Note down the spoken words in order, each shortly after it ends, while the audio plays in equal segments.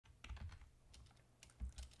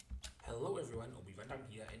Hello everyone, ObiVanDamme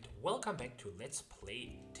here and welcome back to Let's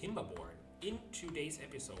Play Timberborn. In today's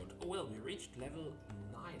episode, we reached level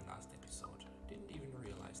 9 last episode. Didn't even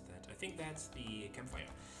realize that. I think that's the campfire.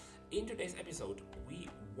 In today's episode, we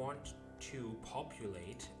want to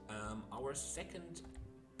populate our second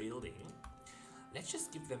building. Let's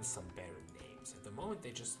just give them some better names. At the moment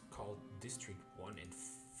they just call District 1 and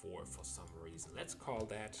 4 for some reason. Let's call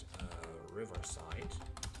that Riverside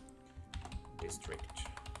District.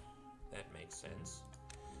 That makes sense.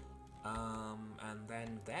 And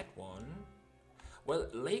then that one, well,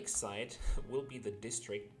 Lakeside will be the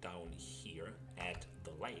district down here at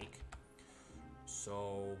the lake.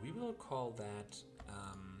 So we will call that,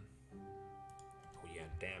 oh yeah,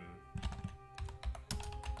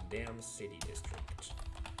 Dam City District.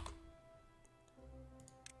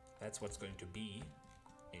 That's what's going to be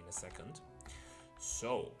in a second.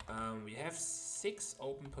 So, we have 6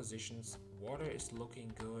 open positions, water is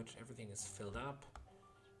looking good, everything is filled up.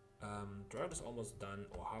 Drought is almost done,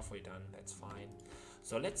 or halfway done, that's fine.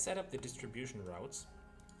 So let's set up the distribution routes.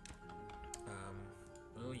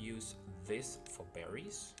 We'll use this for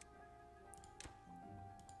berries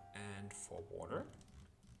and for water.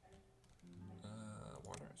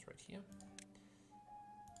 Water is right here.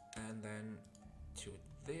 And then to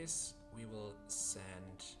this we will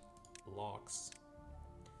send logs.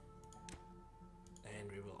 And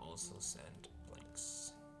we will also send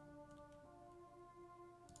planks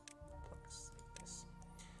like this.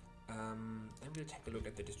 And we'll take a look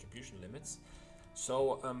at the distribution limits.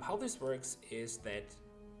 So how this works is that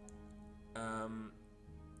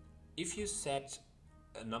if you set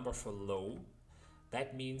a number for low,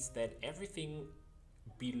 that means that everything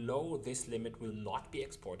below this limit will not be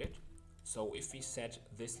exported. So if we set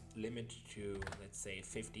this limit to, let's say,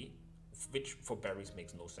 50, which for berries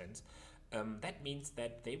makes no sense, that means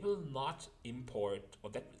that they will not import, or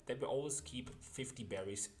that they will always keep 50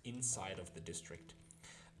 berries inside of the district.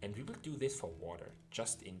 And we will do this for water,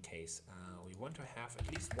 just in case. We want to have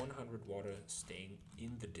at least 100 water staying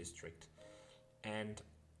in the district. And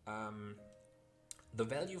the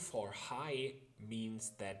value for high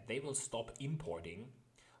means that they will stop importing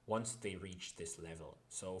once they reach this level.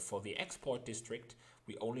 So for the export district,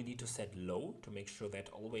 we only need to set low to make sure that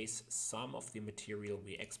always some of the material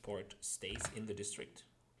we export stays in the district.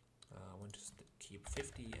 I want to keep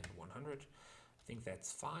 50 and 100. I think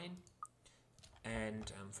that's fine.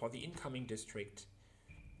 And for the incoming district,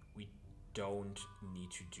 we don't need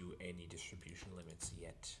to do any distribution limits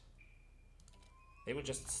yet. They will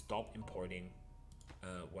just stop importing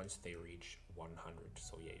once they reach 100.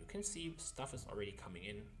 So yeah, you can see stuff is already coming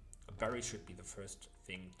in. A berry should be the first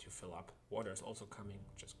thing to fill up. Water is also coming,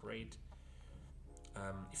 which is great.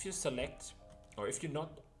 If you select, or if you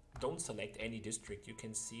don't select any district, you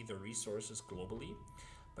can see the resources globally.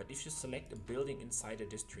 But if you select a building inside a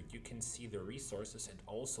district, you can see the resources and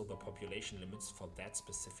also the population limits for that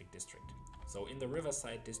specific district. So in the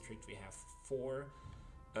Riverside district, we have 4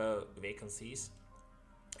 vacancies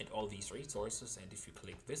and all these resources. And if you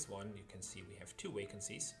click this one, you can see we have 2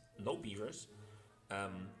 vacancies, no beavers,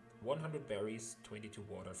 100 berries, 22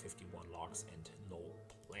 water, 51 logs, and no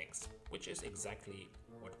planks, which is exactly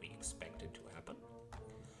what we expected to happen.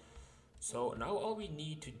 So now all we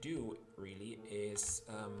need to do really is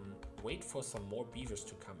wait for some more beavers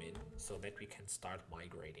to come in so that we can start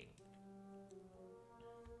migrating.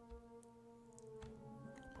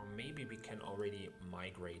 Or maybe we can already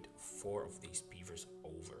migrate 4 of these beavers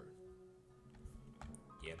over.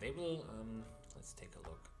 Yeah, they will, let's take a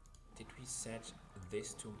look. Did we set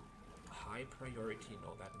this to high priority?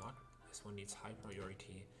 No, that not. This one needs high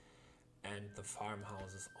priority. And the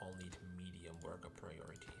farmhouses all need medium worker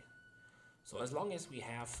priority. So as long as we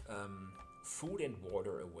have food and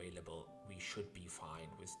water available, we should be fine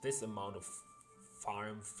with this amount of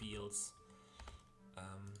farm fields.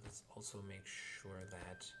 Let's also make sure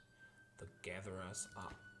that the gatherers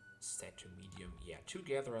are set to medium. Yeah, 2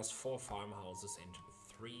 gatherers, 4 farmhouses, and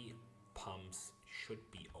 3 pumps should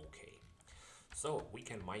be okay. So we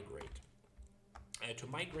can migrate. To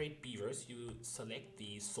migrate beavers, you select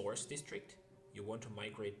the source district you want to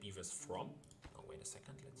migrate beavers from. Oh, wait a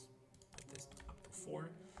second, let's put this up to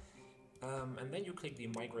 4. And then you click the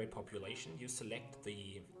migrate population. You select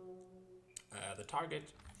the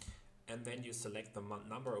target, and then you select the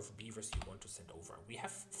number of beavers you want to send over. We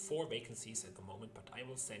have 4 vacancies at the moment, but I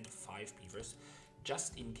will send 5 beavers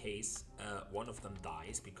just in case one of them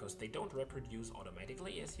dies, because they don't reproduce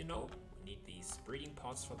automatically, as you know. We need these breeding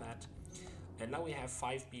pods for that. And now we have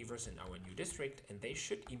 5 beavers in our new district, and they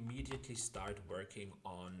should immediately start working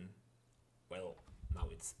on, well, now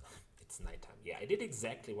it it's nighttime. Yeah, I did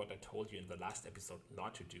exactly what I told you in the last episode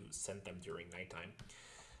not to do, send them during nighttime.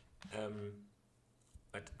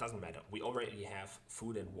 But it doesn't matter. We already have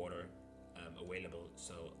food and water available,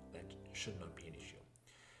 so that should not be an issue.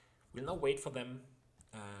 We'll now wait for them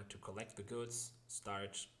to collect the goods,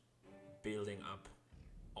 start building up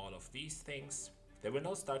all of these things. They will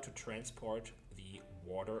now start to transport the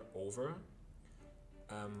water over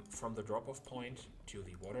from the drop-off point to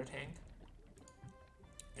the water tank.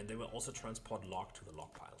 And they will also transport log to the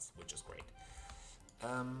log piles, which is great.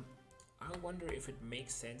 I wonder if it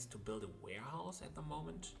makes sense to build a warehouse at the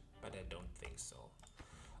moment, but I don't think so.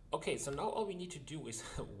 Okay, so now all we need to do is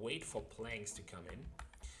wait for planks to come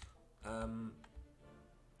in.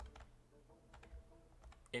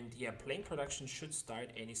 And yeah, plank production should start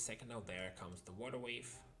any second. Now there comes the water wave,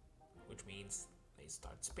 which means they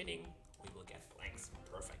start spinning. We will get planks.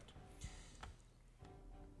 Perfect.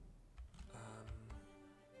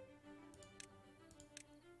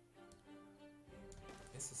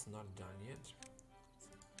 This is not done yet.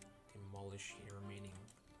 Demolish the remaining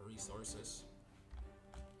resources.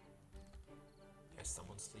 There's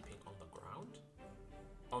someone sleeping on the ground?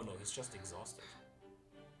 Oh no, he's just exhausted.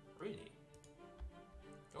 Really?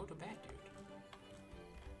 Go to bed, dude.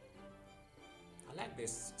 I like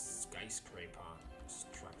this skyscraper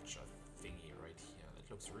structure thingy right here.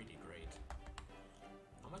 It looks really great.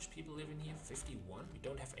 How much people live in here? 51? We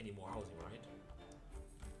don't have any more housing, right?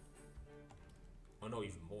 Oh no,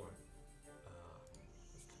 even more.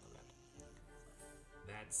 Let's look at that.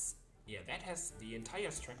 That's, yeah, that has, the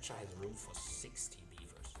entire structure has room for 60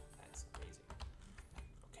 beavers. That's amazing.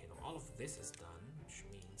 Okay, now all of this is done, which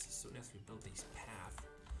means as soon as we build these paths,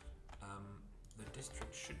 the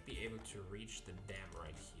district should be able to reach the dam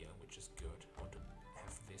right here, which is good. I want to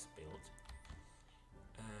have this built.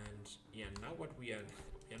 And yeah, now what we are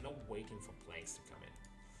now waiting for planks to come in.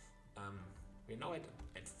 We're now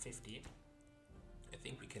at 50. I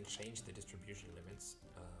think we can change the distribution limits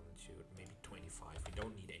to maybe 25. We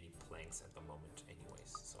don't need any planks at the moment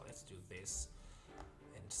anyways. So let's do this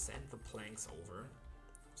and send the planks over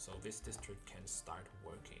so this district can start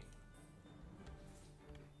working.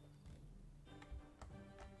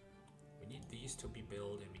 We need these to be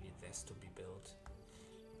built and we need this to be built.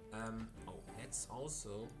 Oh, let's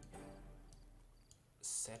also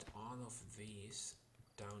set all of these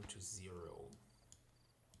down to 0.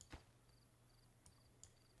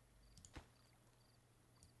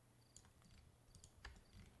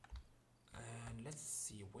 And let's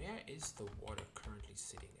see, where is the water currently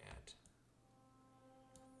sitting at?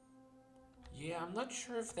 Yeah, I'm not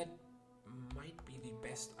sure if that might be the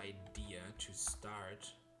best idea to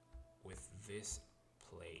start with this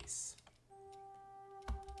place.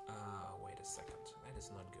 Wait a second, that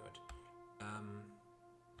is not good.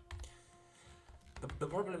 The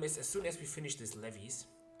problem is, as soon as we finish these levees,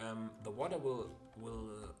 the water will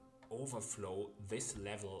overflow this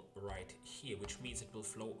level right here, which means it will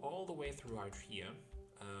flow all the way throughout here,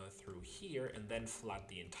 through here, and then flood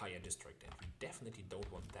the entire district. And we definitely don't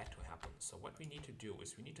want that to happen. So what we need to do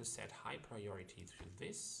is we need to set high priority to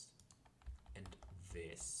this and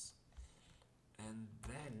this. And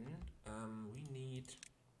then we need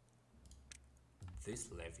this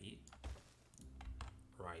levee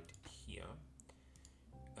right here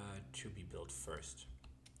to be built first.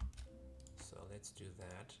 So let's do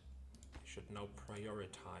that. We should now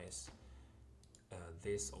prioritize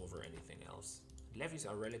this over anything else. Levees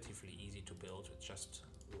are relatively easy to build with just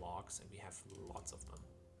logs, and we have lots of them.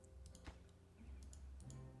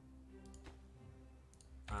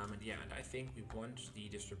 And yeah, and I think we want the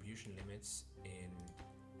distribution limits in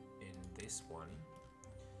this one.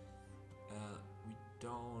 We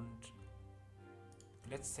don't.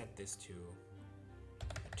 Let's set this to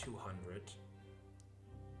 200.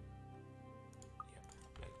 Yep,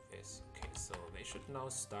 like this. Okay, so they should now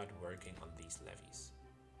start working on these levees.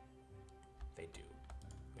 They do.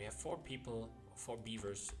 We have 4 people, 4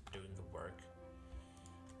 beavers doing the work,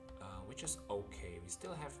 which is okay. We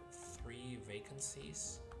still have 3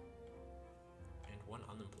 vacancies and 1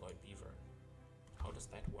 unemployed beaver. How does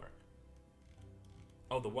that work?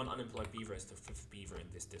 Oh, the 1 unemployed beaver is the 5th beaver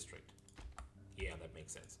in this district. Yeah, that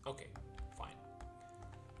makes sense. Okay, fine.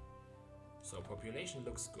 So population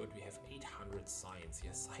looks good. We have 800 science.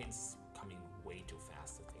 Yeah, science is coming way too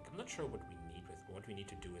fast, I think. I'm not sure what we need with what we need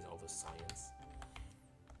to do with all the science.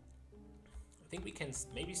 I think we can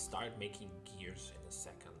maybe start making gears in a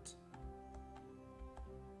second.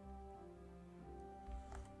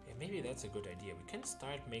 Yeah, maybe that's a good idea. We can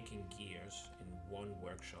start making gears in one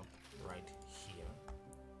workshop right here.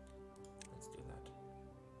 Let's do that.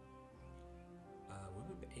 Will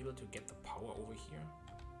we be able to get the power over here?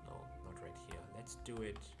 No, not right here. Let's do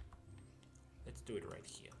it right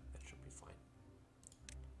here. That should be fine.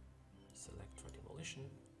 Select for demolition.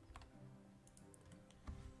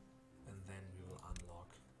 And then we will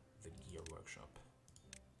unlock the gear workshop.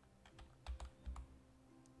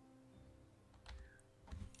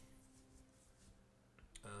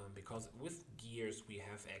 Because with gears we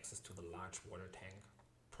have access to the large water tank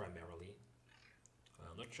primarily.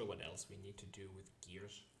 I'm not sure what else we need to do with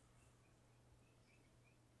gears.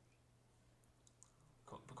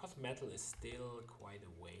 Because metal is still quite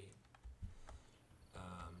a way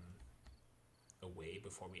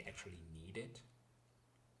before we actually need it.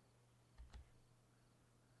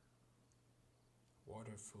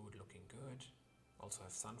 Water, food looking good. Also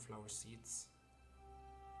have sunflower seeds.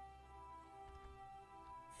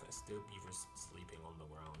 There's still beavers sleeping on the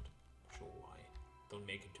ground. Not sure why. Don't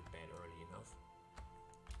make it to bed early enough.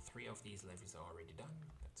 3 of these levees are already done.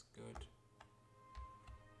 That's good.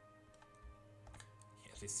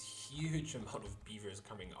 Yeah, this huge amount of beavers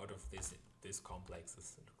coming out of this complex.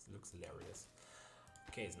 This looks hilarious.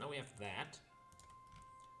 Okay, so now we have that.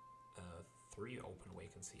 3 open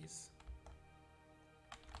vacancies.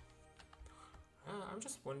 I'm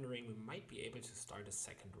just wondering, we might be able to start a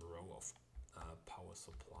second row of power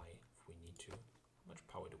supply if we need to. How much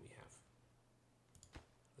power do we have?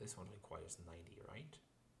 This one requires 90, right?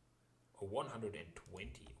 Oh,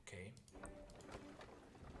 120, okay.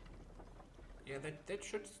 Yeah, that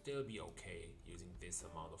should still be okay using this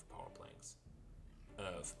amount of power planks.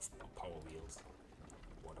 Power wheels.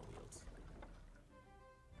 Water wheels.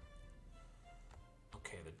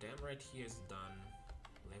 Okay, the dam right here is done.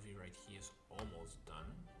 Levee right here is almost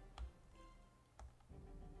done.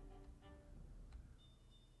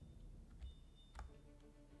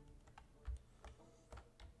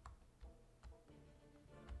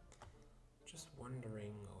 Just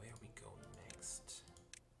wondering where we go next.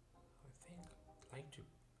 I think I'd like to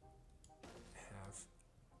have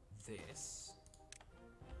this.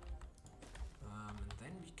 And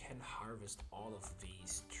then we can harvest all of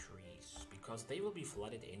these trees because they will be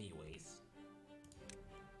flooded anyways.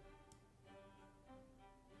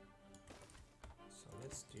 So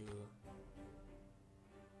let's do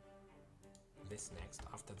this next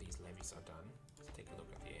after these levees are done. Let's take a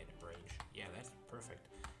look at the added range. Yeah, that's perfect.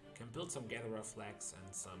 Can build some gatherer flags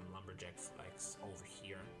and some lumberjack flags over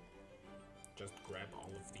here. Just grab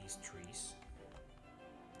all of these trees.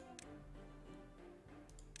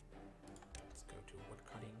 Let's go to wood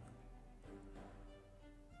cutting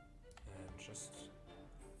and just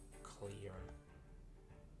clear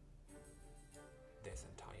this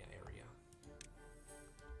entire area.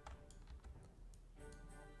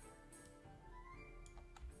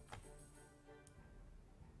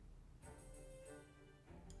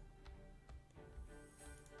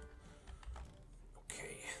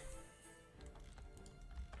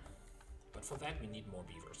 But for that we need more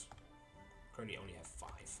beavers. Currently only have 5.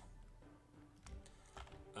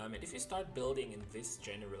 And if you start building in this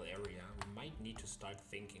general area, we might need to start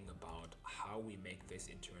thinking about how we make this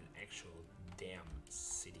into an actual dam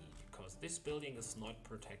city, because this building is not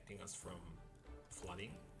protecting us from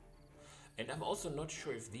flooding. And I'm also not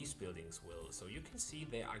sure if these buildings will. So you can see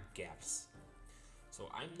there are gaps. So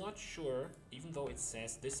I'm not sure, even though it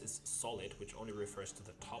says this is solid, which only refers to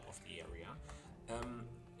the top of the area,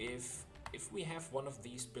 if we have one of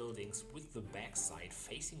these buildings with the backside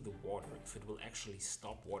facing the water, if it will actually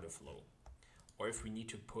stop water flow, or if we need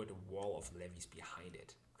to put a wall of levees behind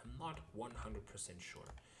it. I'm not 100% sure.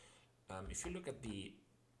 If you look at the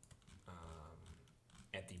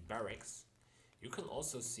barracks, you can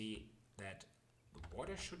also see that the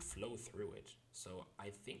water should flow through it. So I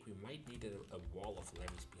think we might need a wall of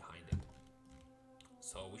levees behind it.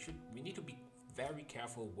 So we need to be very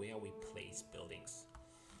careful where we place buildings.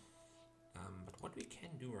 But what we can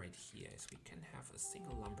do right here is we can have a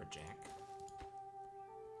single lumberjack,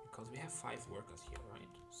 because we have 5 workers here,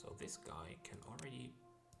 right? So this guy can already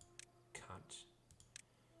cut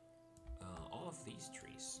all of these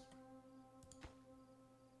trees.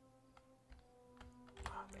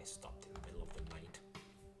 Ah, they stopped in the middle of the night.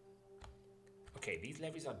 Okay, these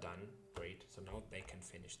levees are done. Great. So now they can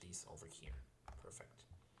finish these over here. Perfect.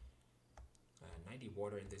 90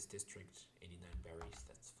 water in this district, 89 berries,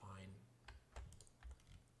 that's fine.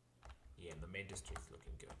 Yeah, and the main district's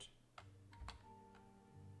looking good.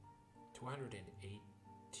 218,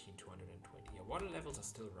 220. Yeah, water levels are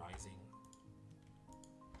still rising.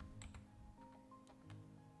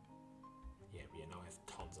 Yeah, we now have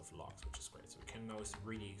tons of logs, which is great. So we can now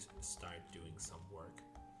really start doing some work.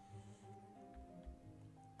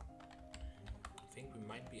 I think we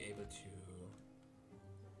might be able to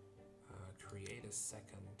create a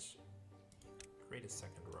second create a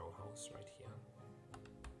second row house right here.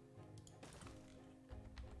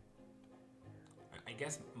 I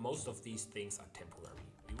guess most of these things are temporary.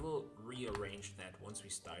 We will rearrange that once we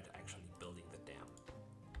start actually building the dam.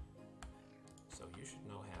 So you should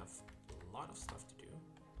now have a lot of stuff to do.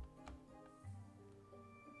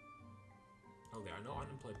 Oh, there are no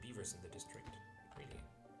unemployed beavers in the district. Really?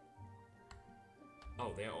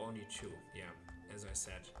 Oh, there are only 2. Yeah, as I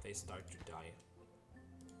said, they start to die.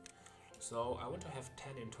 So I want to have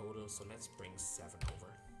 10 in total, so let's bring 7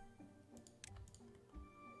 over.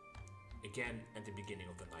 Again, at the beginning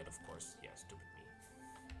of the night, of course. Yeah, stupid me.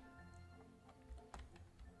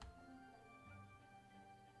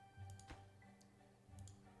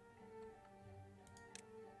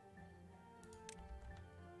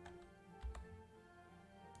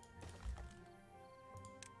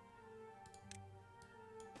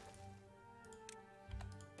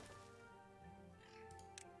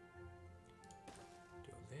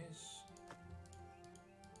 Do this.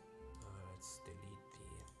 Let's delete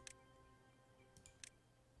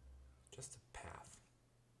just a path.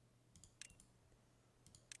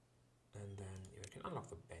 And then you can unlock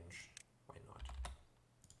the bench. Why not?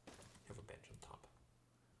 Have a bench on top.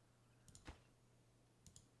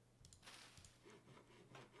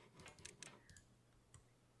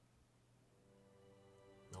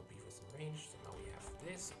 No beavers in range, so now we have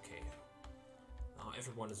this. Okay. Now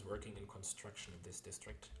everyone is working in construction in this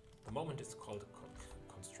district. At the moment it's called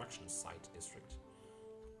construction site district.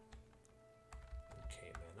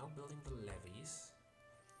 Okay, they're now building the levees.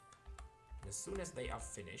 And as soon as they are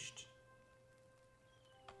finished...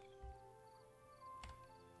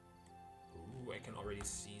 Ooh, I can already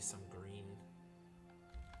see some green.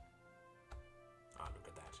 Ah, look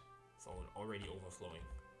at that. It's already overflowing.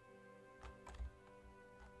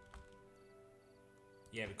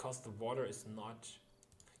 Yeah, because the water is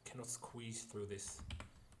cannot squeeze through this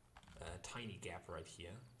tiny gap right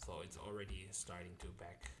here. So it's already starting to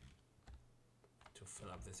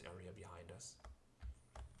fill up this area behind us.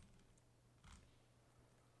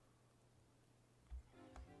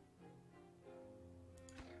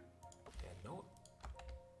 Yeah, no.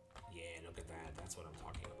 Yeah, look at that. That's what I'm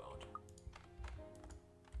talking about.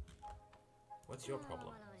 What's your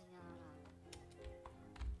problem?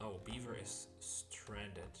 Oh, Beaver is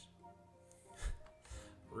stranded.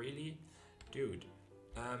 Really? Dude.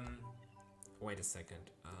 Wait a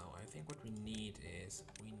second. I think what we need is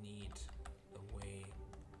we need a way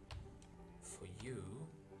for you.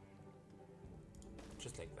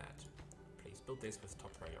 Just like that. Please build this with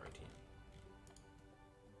top priority.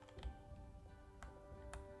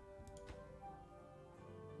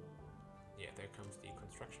 Yeah, there comes the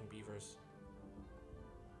construction beavers.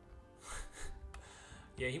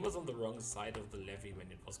 Yeah, he was on the wrong side of the levee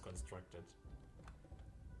when it was constructed.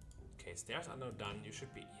 Okay, stairs are now done. You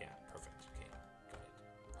should be... Yeah, perfect. Okay, got it.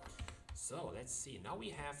 So, let's see. Now we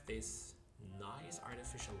have this nice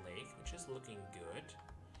artificial lake, which is looking good.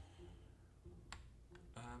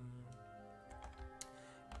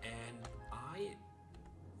 And I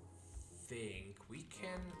think we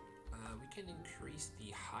can increase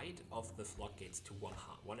the height of the floodgates to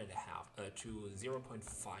 1.5 to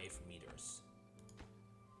 0.5 meters.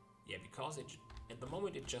 Yeah, because at the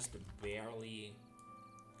moment it just barely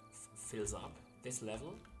fills up this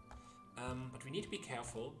level. But we need to be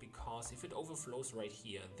careful, because if it overflows right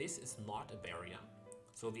here, this is not a barrier.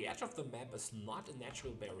 So the edge of the map is not a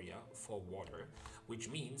natural barrier for water, which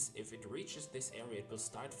means if it reaches this area, it will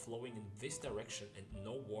start flowing in this direction and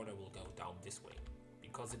no water will go down this way,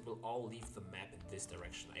 because it will all leave the map in this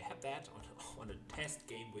direction. I had that on a test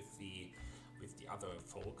game with the other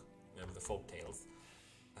folk, the Folktails.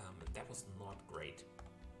 And that was not great.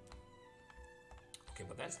 Okay,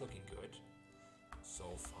 but that's looking good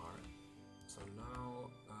so far. So now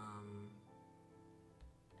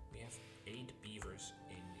we have 8 beavers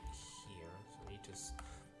in here. So we need to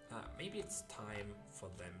maybe it's time for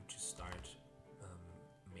them to start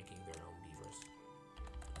making their own beavers.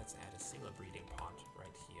 Let's add a single breeding pot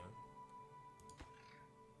right here,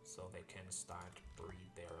 so they can start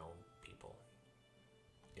breed their own people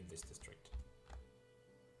in this district.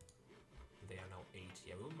 They are now 8.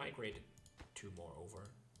 Yeah, we'll migrate 2 more over.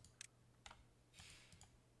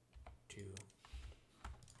 2.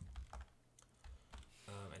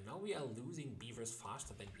 And now we are losing beavers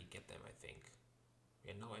faster than we get them, I think.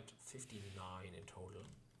 We are now at 59 in total.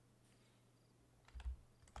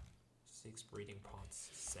 6 breeding pots,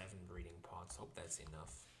 7 breeding pots. Hope that's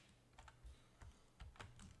enough.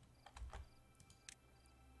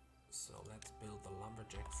 So let's build the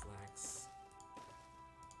lumberjack flags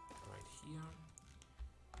right here.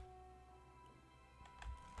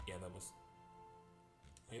 Yeah, that was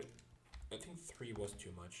 3 was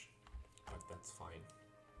too much, but that's fine.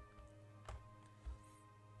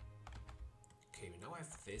 Okay, we now have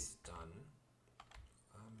this done.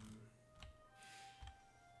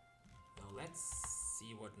 Now let's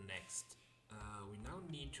see what next. We now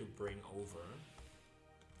need to bring over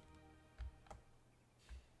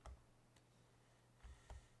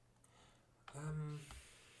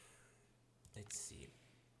let's see.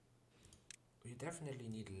 We definitely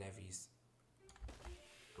need levees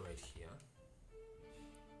right here.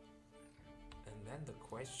 And then the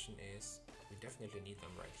question is, we definitely need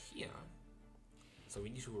them right here. So we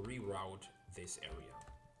need to reroute this area.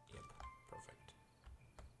 Yep, perfect.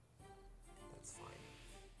 That's fine.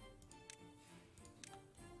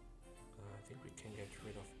 I think we can get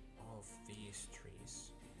rid of all of these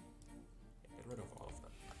trees. Yeah, get rid of all of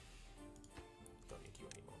them. Don't need you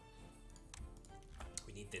anymore.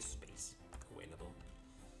 We need this space available.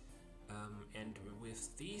 And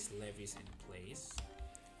with these levees in place,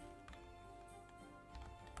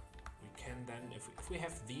 we can then, if we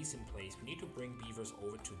have these in place, we need to bring beavers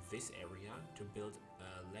over to this area to build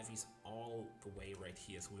levees all the way right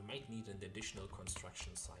here. So we might need an additional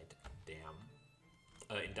construction site dam,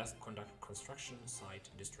 construction site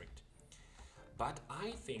district. But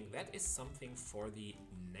I think that is something for the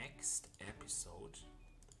next episode.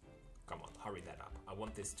 Come on, hurry that up. I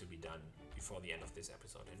want this to be done before the end of this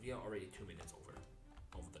episode. And we are already 2 minutes over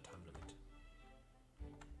the time limit.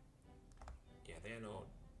 Yeah, they're now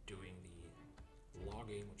doing the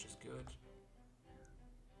logging, which is good.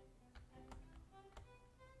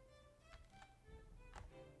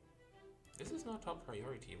 This is not top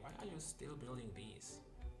priority. Why are you still building these?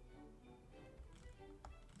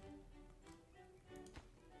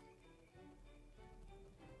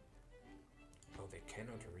 Oh, they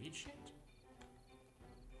cannot reach it?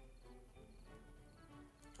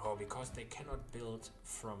 Oh, because they cannot build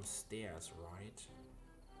from stairs, right?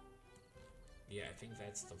 Yeah, I think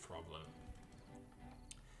that's the problem.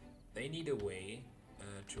 They need a way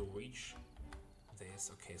to reach this.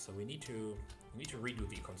 Okay, so we need to redo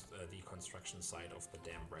the construction side of the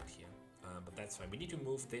dam right here. But that's fine. We need to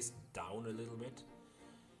move this down a little bit,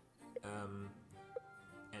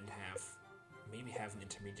 and maybe have an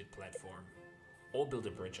intermediate platform, or build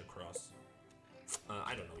a bridge across.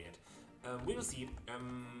 I don't know yet. We will see.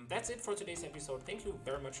 That's it for today's episode. Thank you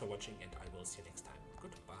very much for watching, and I will see you next time.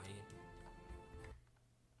 Goodbye.